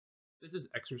This is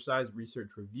Exercise Research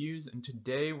Reviews, and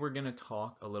today we're going to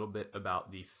talk a little bit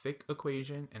about the Fick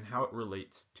equation and how it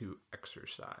relates to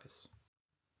exercise.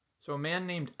 So a man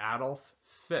named Adolf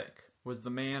Fick was the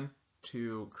man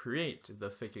to create the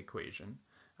Fick equation.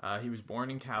 He was born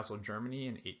in Kassel, Germany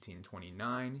in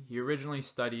 1829. He originally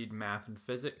studied math and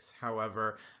physics.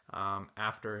 However,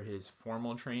 after his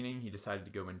formal training, he decided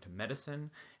to go into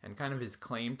medicine. And kind of his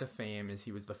claim to fame is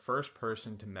he was the first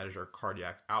person to measure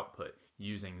cardiac output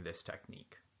using this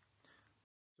technique.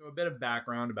 So a bit of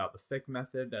background about the Fick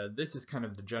method. This is kind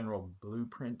of the general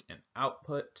blueprint and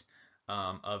output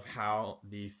of how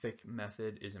the Fick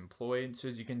method is employed. So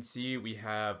as you can see, we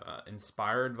have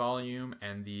inspired volume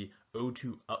and the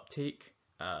O2 uptake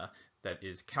that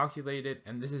is calculated,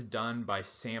 and this is done by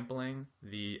sampling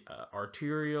the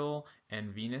arterial and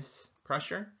venous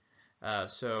pressure.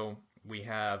 So we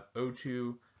have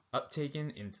O2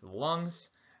 uptaken into the lungs.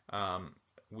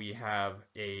 We have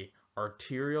a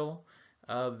arterial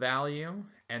value,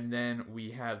 and then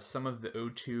we have some of the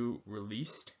O2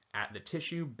 released at the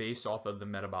tissue based off of the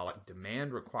metabolic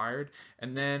demand required.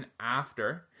 And then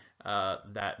after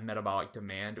that metabolic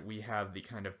demand, we have the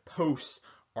kind of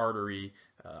post-artery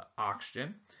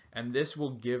oxygen. And this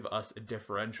will give us a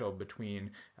differential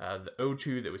between the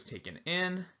O2 that was taken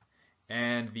in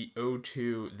and the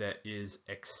O2 that is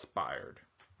expired.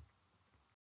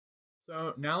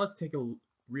 So now let's take a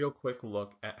real quick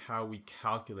look at how we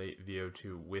calculate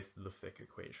VO2 with the Fick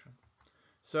equation.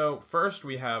 So first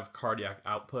we have cardiac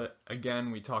output.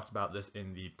 Again, we talked about this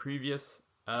in the previous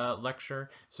lecture.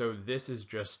 So this is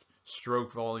just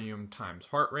stroke volume times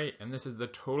heart rate, and this is the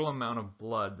total amount of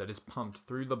blood that is pumped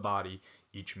through the body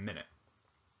each minute.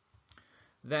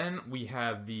 Then we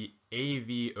have the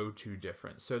AVO2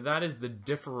 difference. So that is the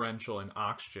differential in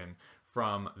oxygen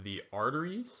from the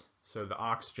arteries, so the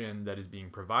oxygen that is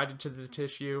being provided to the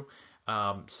tissue,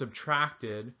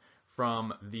 subtracted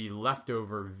from the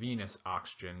leftover venous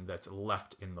oxygen that's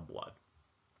left in the blood.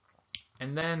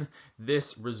 And then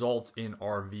this results in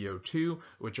our VO2,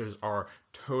 which is our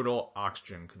total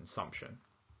oxygen consumption.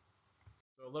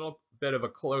 So a little bit of a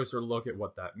closer look at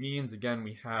what that means. Again,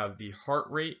 we have the heart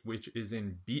rate, which is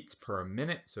in beats per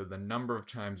minute, so the number of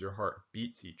times your heart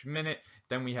beats each minute.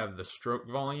 Then we have the stroke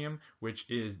volume, which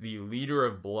is the liter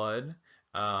of blood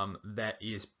that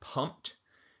is pumped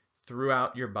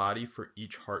throughout your body for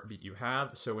each heartbeat you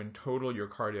have. So in total, your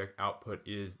cardiac output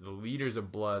is the liters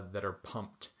of blood that are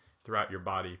pumped throughout your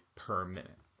body per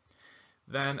minute.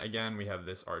 Then again, we have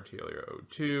this arterial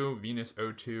O2, venous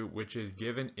O2, which is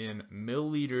given in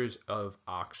milliliters of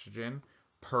oxygen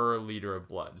per liter of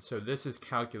blood. So this is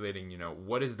calculating,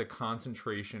 what is the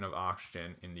concentration of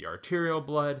oxygen in the arterial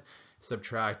blood,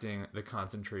 subtracting the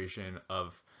concentration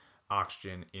of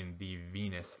oxygen in the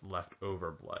venous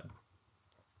leftover blood.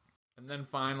 And then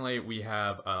finally, we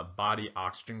have body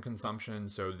oxygen consumption.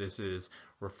 So this is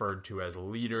referred to as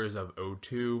liters of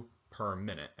O2 per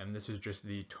minute. And this is just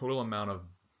the total amount of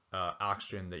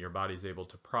oxygen that your body is able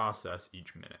to process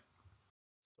each minute.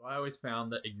 So I always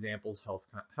found that examples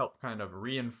help kind of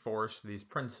reinforce these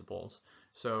principles.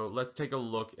 So let's take a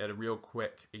look at a real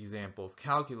quick example of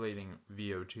calculating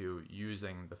VO2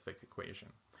 using the Fick equation.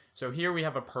 So here we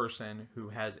have a person who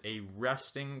has a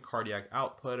resting cardiac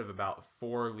output of about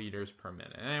 4 liters per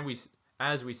minute. And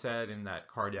as we said in that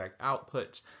cardiac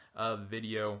output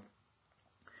video,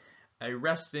 a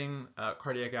resting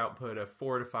cardiac output of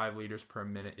 4 to 5 liters per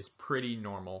minute is pretty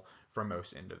normal for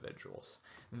most individuals.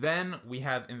 Then we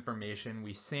have information,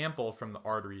 we sample from the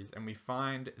arteries, and we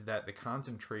find that the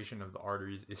concentration of the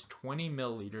arteries is 20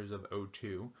 milliliters of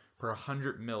O2 per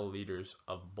 100 milliliters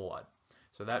of blood.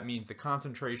 So that means the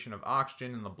concentration of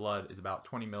oxygen in the blood is about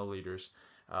 20 milliliters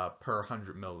per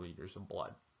 100 milliliters of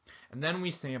blood. And then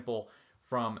we sample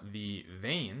from the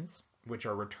veins, which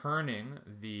are returning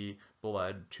the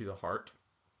blood to the heart,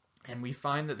 and we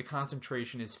find that the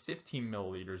concentration is 15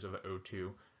 milliliters of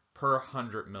O2 per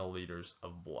 100 milliliters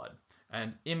of blood.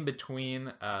 And in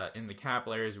between, in the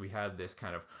capillaries, we have this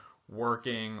kind of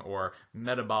working or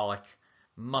metabolic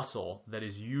muscle that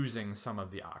is using some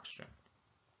of the oxygen.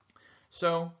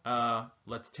 So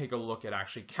let's take a look at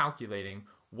actually calculating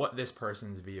what this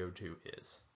person's VO2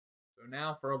 is. So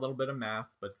now for a little bit of math,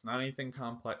 but it's not anything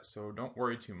complex, so don't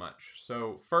worry too much.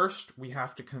 So first we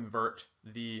have to convert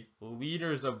the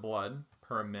liters of blood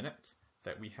per minute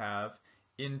that we have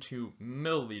into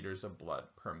milliliters of blood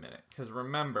per minute. Because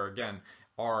remember, again,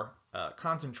 our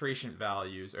concentration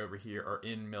values over here are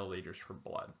in milliliters for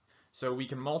blood. So we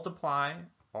can multiply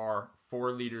our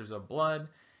 4 liters of blood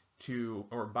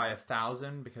by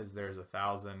 1,000, because there's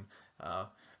 1,000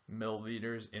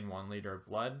 milliliters in 1 liter of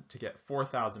blood, to get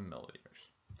 4,000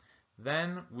 milliliters.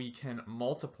 Then we can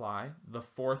multiply the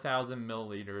 4,000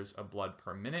 milliliters of blood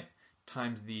per minute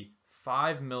times the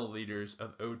 5 milliliters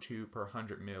of O2 per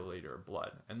 100 milliliter of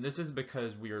blood. And this is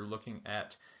because we are looking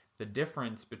at the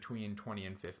difference between 20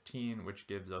 and 15, which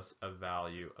gives us a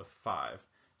value of 5.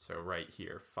 So right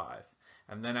here, 5.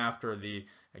 And then after the,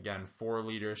 again, 4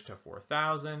 liters to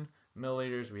 4,000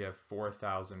 milliliters, we have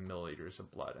 4,000 milliliters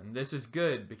of blood. And this is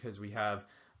good because we have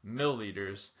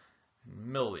milliliters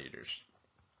and milliliters.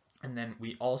 And then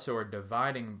we also are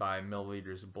dividing by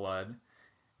milliliters of blood,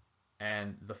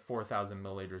 and the 4,000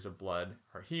 milliliters of blood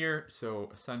are here.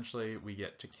 So essentially we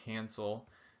get to cancel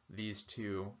these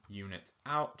two units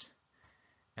out,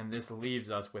 and this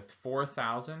leaves us with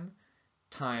 4,000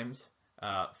 times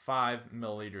 5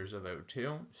 milliliters of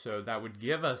O2. So that would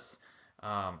give us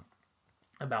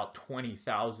about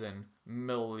 20,000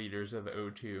 milliliters of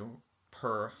O2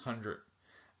 per 100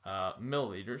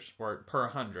 milliliters, or per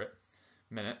 100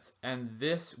 minutes, and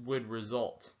this would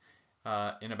result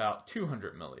in about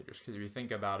 200 milliliters, because if you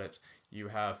think about it, you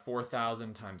have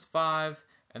 4,000 times 5,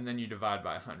 and then you divide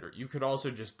by 100. You could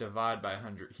also just divide by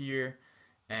 100 here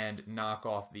and knock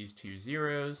off these two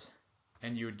zeros,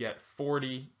 and you would get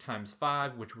 40 times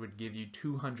 5, which would give you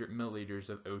 200 milliliters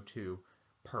of O2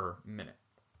 per minute.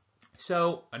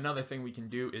 So another thing we can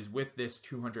do is with this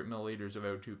 200 milliliters of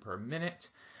O2 per minute,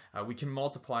 we can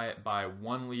multiply it by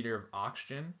 1 liter of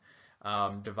oxygen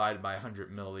divided by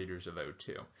 100 milliliters of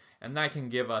O2. And that can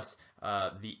give us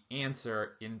the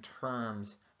answer in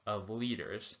terms of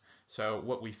liters. So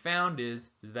what we found is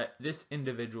that this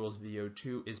individual's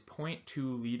VO2 is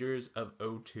 0.2 liters of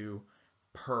O2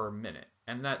 per minute.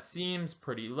 And that seems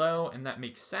pretty low, and that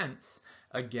makes sense,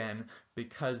 again,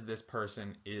 because this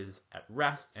person is at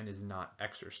rest and is not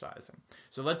exercising.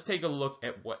 So let's take a look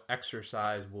at what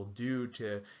exercise will do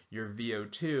to your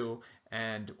VO2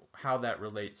 and how that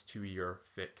relates to your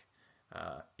Fick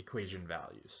equation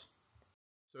values.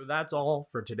 So that's all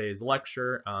for today's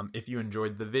lecture. If you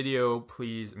enjoyed the video,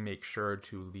 please make sure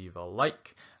to leave a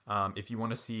like. If you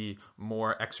want to see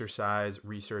more exercise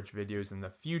research videos in the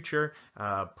future,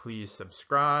 please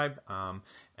subscribe,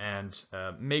 and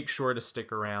make sure to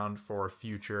stick around for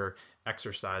future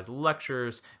exercise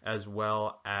lectures as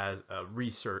well as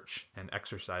research and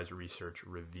exercise research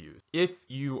reviews. If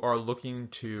you are looking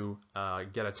to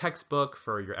get a textbook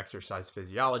for your exercise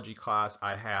physiology class,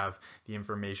 I have the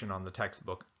information on the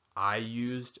textbook I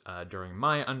used during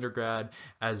my undergrad,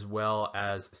 as well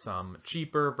as some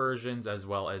cheaper versions, as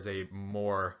well as a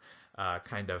more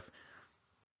kind of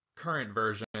current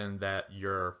version that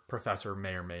your professor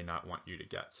may or may not want you to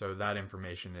get. So that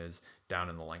information is down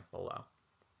in the link below.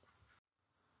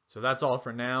 So that's all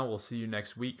for now. We'll see you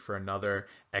next week for another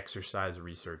exercise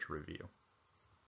research review.